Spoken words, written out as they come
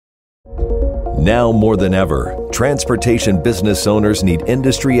Now more than ever, transportation business owners need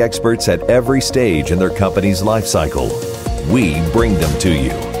industry experts at every stage in their company's life cycle. We bring them to you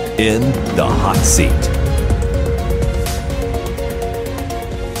in the hot seat.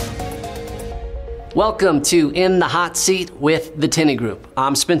 Welcome to In the Hot Seat with the Tenney Group.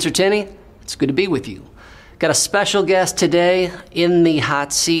 I'm Spencer Tenney. It's good to be with you. Got a special guest today in the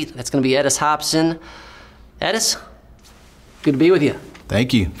hot seat. That's going to be Eddis Hobson. Eddis, good to be with you.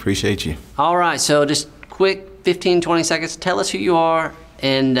 Thank you. Appreciate you. All right, so just quick 15, 20 seconds. Tell us who you are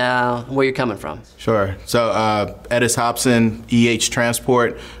and where you're coming from. Sure. So Eddis Hobson, EH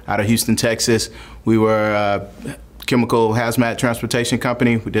Transport out of Houston, Texas. We were a chemical hazmat transportation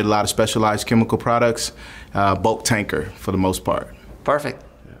company. We did a lot of specialized chemical products, bulk tanker for the most part. Perfect.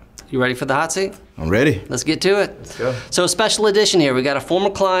 You ready for the hot seat? I'm ready. Let's get to it. Let's go. So a special edition here. We got a former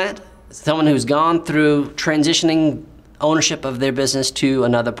client, someone who's gone through transitioning ownership of their business to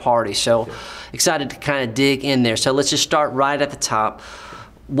another party. So excited to kind of dig in there. So let's just start right at the top.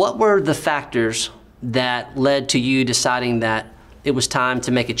 What were the factors that led to you deciding that it was time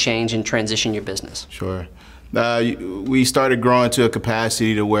to make a change and transition your business? Sure. We started growing to a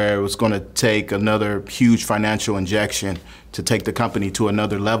capacity to where it was going to take another huge financial injection to take the company to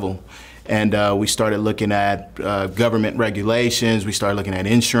another level. And we started looking at government regulations. We started looking at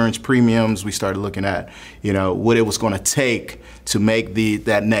insurance premiums. We started looking at, what it was going to take to make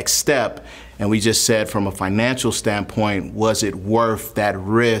that next step. And we just said, from a financial standpoint, was it worth that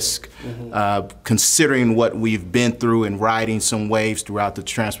risk, considering what we've been through and riding some waves throughout the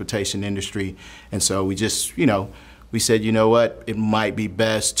transportation industry? And so we just, we said, you know what, it might be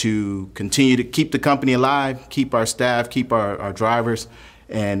best to continue to keep the company alive, keep our staff, keep our drivers,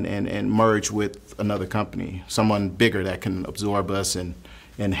 and merge with another company, someone bigger that can absorb us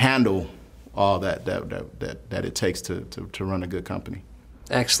and handle all that it takes to run a good company.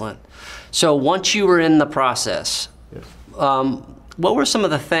 Excellent. So once you were in the process, yes. What were some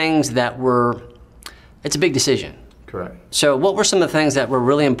of the things that were, it's a big decision. Correct. So what were some of the things that were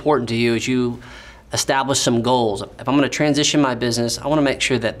really important to you as you established some goals? If I'm going to transition my business, I want to make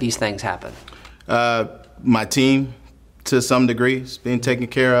sure that these things happen. My team, to some degree, is being taken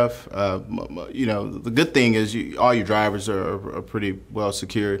care of. The good thing is all your drivers are pretty well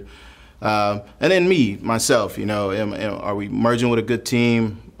secured. And then myself, are we merging with a good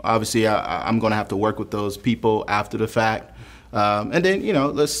team? Obviously, I'm going to have to work with those people after the fact. And then,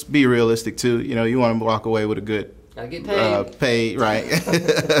 let's be realistic too. You want to walk away with a good gotta get paid. Paid, right?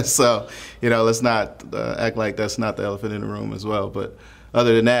 So, let's not act like that's not the elephant in the room as well. But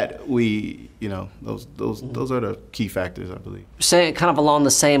other than that, those are the key factors, I believe. Saying kind of along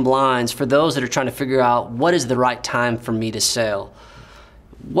the same lines, for those that are trying to figure out what is the right time for me to sell,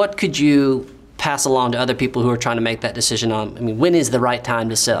 what could you pass along to other people who are trying to make that decision on? When is the right time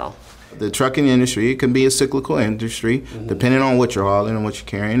to sell? The trucking industry, it can be a cyclical industry, depending on what you're hauling and what you're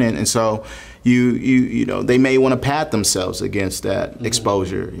carrying, and so they may want to pad themselves against that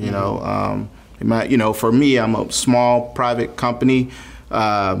exposure. It might, for me, I'm a small private company.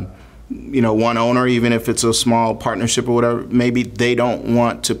 One owner, even if it's a small partnership or whatever, maybe they don't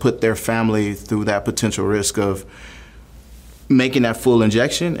want to put their family through that potential risk of making that full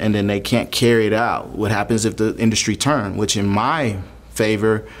injection and then they can't carry it out. What happens if the industry turn, which in my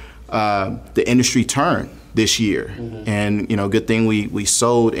favor, the industry turned this year. And, good thing we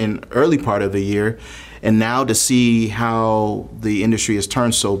sold in early part of the year. And now to see how the industry has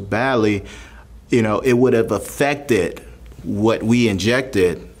turned so badly, it would have affected what we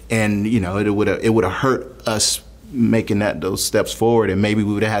injected, and it would have hurt us making those steps forward, and maybe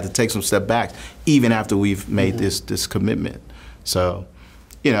we would have had to take some step back even after we've made this commitment. So,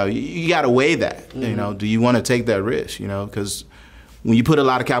 you got to weigh that. Do you want to take that risk? Because when you put a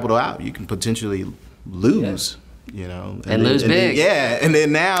lot of capital out, you can potentially lose. And lose big. And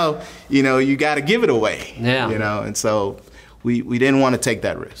then now you got to give it away. And so we didn't want to take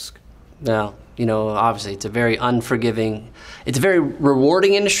that risk. No. Obviously it's a very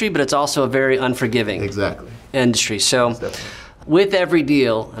rewarding industry, but it's also a very unforgiving industry. So with every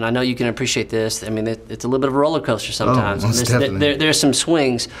deal, and I know you can appreciate this, it's a little bit of a roller coaster sometimes. There's some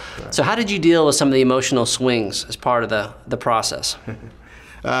swings. Right. So how did you deal with some of the emotional swings as part of the process?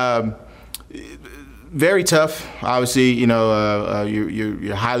 Very tough. Obviously,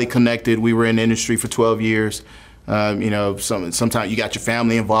 you're highly connected. We were in the industry for 12 years. Sometimes you got your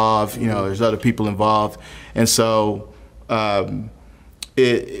family involved, there's other people involved. And so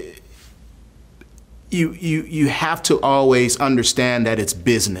you have to always understand that it's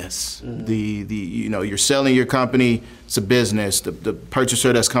business. You're selling your company, it's a business. The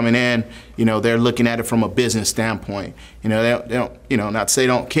purchaser that's coming in, they're looking at it from a business standpoint. They don't, not to say they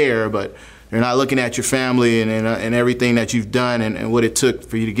don't care, but They're not looking at your family and everything that you've done and what it took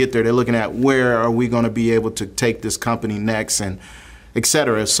for you to get there. They're looking at where are we going to be able to take this company next, and et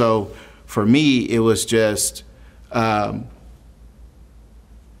cetera. So for me, it was just,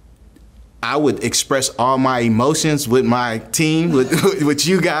 I would express all my emotions with my team, with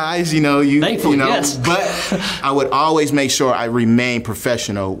you guys, Thankfully, yes. But I would always make sure I remain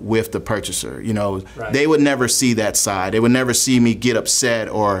professional with the purchaser. Right. They would never see that side. They would never see me get upset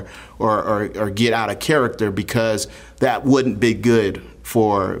or get out of character, because that wouldn't be good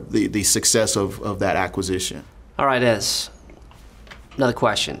for the success of that acquisition. All right, Ez, another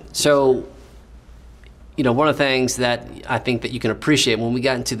question. So, one of the things that I think that you can appreciate when we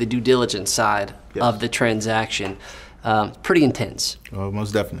got into the due diligence side Yes. of the transaction, pretty intense. Oh,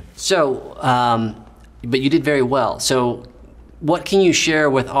 most definitely. So, but you did very well. So what can you share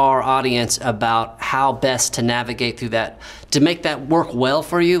with our audience about how best to navigate through that, to make that work well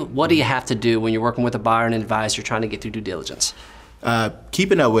for you? What do you have to do when you're working with a buyer and advisor trying to get through due diligence?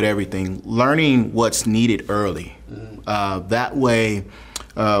 Keeping up with everything, learning what's needed early. That way,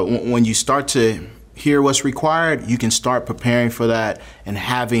 when you start to hear what's required, you can start preparing for that, and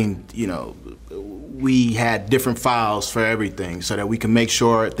having, we had different files for everything so that we can make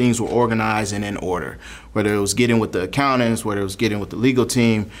sure things were organized and in order. Whether it was getting with the accountants, whether it was getting with the legal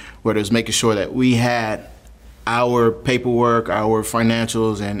team, whether it was making sure that we had our paperwork, our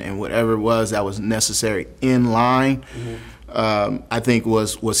financials, and whatever it was that was necessary in line, I think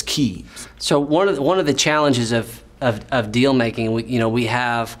was key. So one of the challenges of deal making, we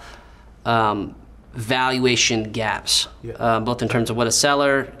have valuation gaps, both in terms of what a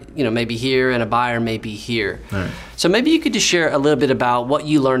seller, may be here and a buyer may be here. Right. So maybe you could just share a little bit about what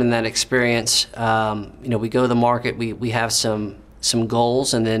you learned in that experience. We go to the market, we have some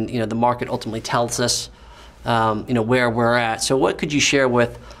goals, and then the market ultimately tells us where we're at. So what could you share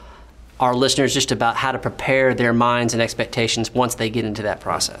with our listeners just about how to prepare their minds and expectations once they get into that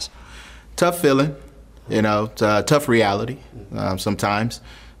process? Tough feeling, tough reality sometimes.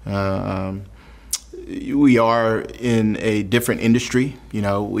 We are in a different industry.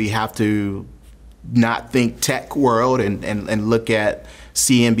 We have to not think tech world and look at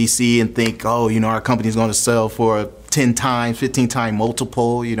CNBC and think, our company's going to sell for a 10 times, 15 time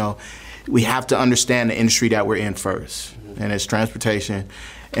multiple. We have to understand the industry that we're in first, and it's transportation.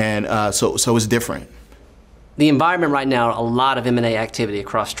 And so it's different. The environment right now, a lot of M&A activity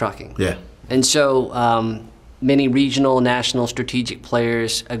across trucking. Yeah. And so many regional, national, strategic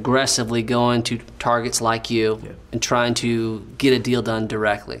players aggressively going to targets like you and trying to get a deal done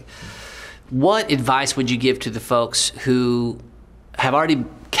directly. What advice would you give to the folks who have already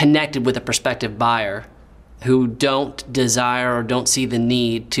connected with a prospective buyer who don't desire or don't see the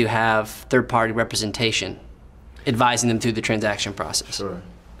need to have third-party representation, advising them through the transaction process? Sure.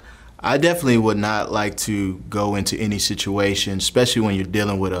 I definitely would not like to go into any situation, especially when you're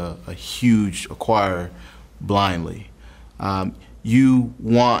dealing with a huge acquirer, blindly. You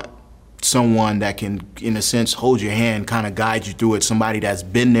want someone that can, in a sense, hold your hand, kind of guide you through it, somebody that's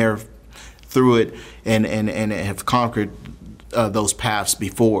been there through it and have conquered those paths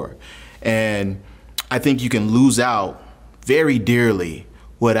before. And I think you can lose out very dearly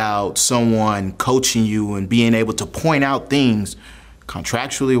without someone coaching you and being able to point out things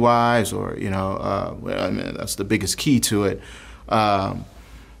contractually wise, or that's the biggest key to it,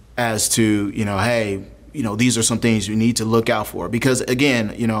 as to hey, these are some things you need to look out for. Because again,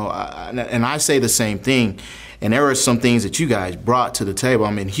 and I say the same thing, and there are some things that you guys brought to the table.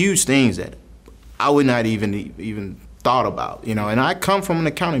 Huge things that I would not even thought about. And I come from an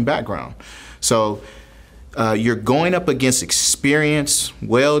accounting background, so you're going up against experienced,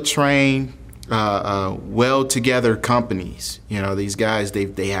 well-trained, well-together companies. These guys,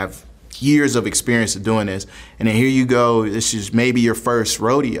 they have years of experience of doing this, and then here you go. This is maybe your first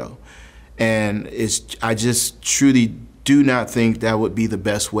rodeo. And I just truly do not think that would be the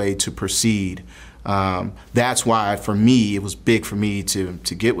best way to proceed. That's why, for me, it was big for me to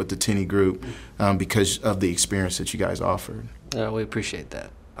get with the Tenney Group, because of the experience that you guys offered. We appreciate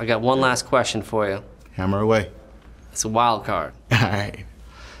that. I got one last question for you. Hammer away. It's a wild card. All right.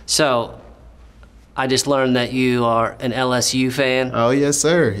 So, I just learned that you are an LSU fan. Oh, yes,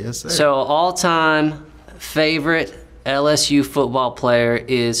 sir. Yes, sir. So, all-time favorite LSU football player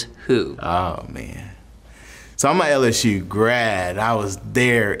is who? Oh, man. So I'm an LSU grad. I was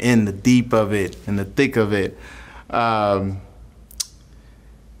there in the deep of it, in the thick of it.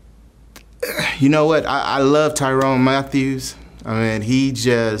 You know what? I love Tyrone Matthews. He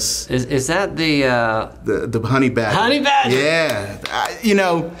just... Is that the Honey Badger? Honey Badger!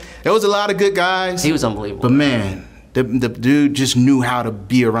 Yeah. There was a lot of good guys. He was unbelievable. But man, The dude just knew how to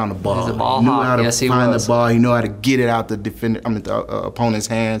be around the ball. He's a ball he knew hawk. how to Yes, he find was. the ball. He knew how to get it out the opponent's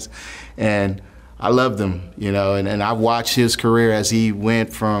hands, and I loved him, you know. And I watched his career as he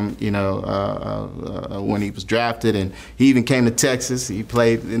went from, you know, when he was drafted, and he even came to Texas. He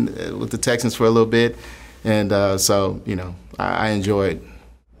played with the Texans for a little bit, and so, you know, I enjoyed.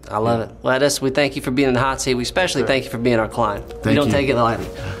 I love it. Lettuce, we thank you for being in the hot seat. We especially thank you for being our client. We Thank don't you. take it lightly.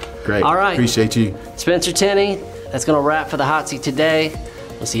 Great. All right. Appreciate you. Spencer Tenney, that's going to wrap for the hot seat today.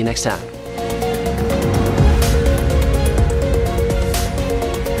 We'll see you next time.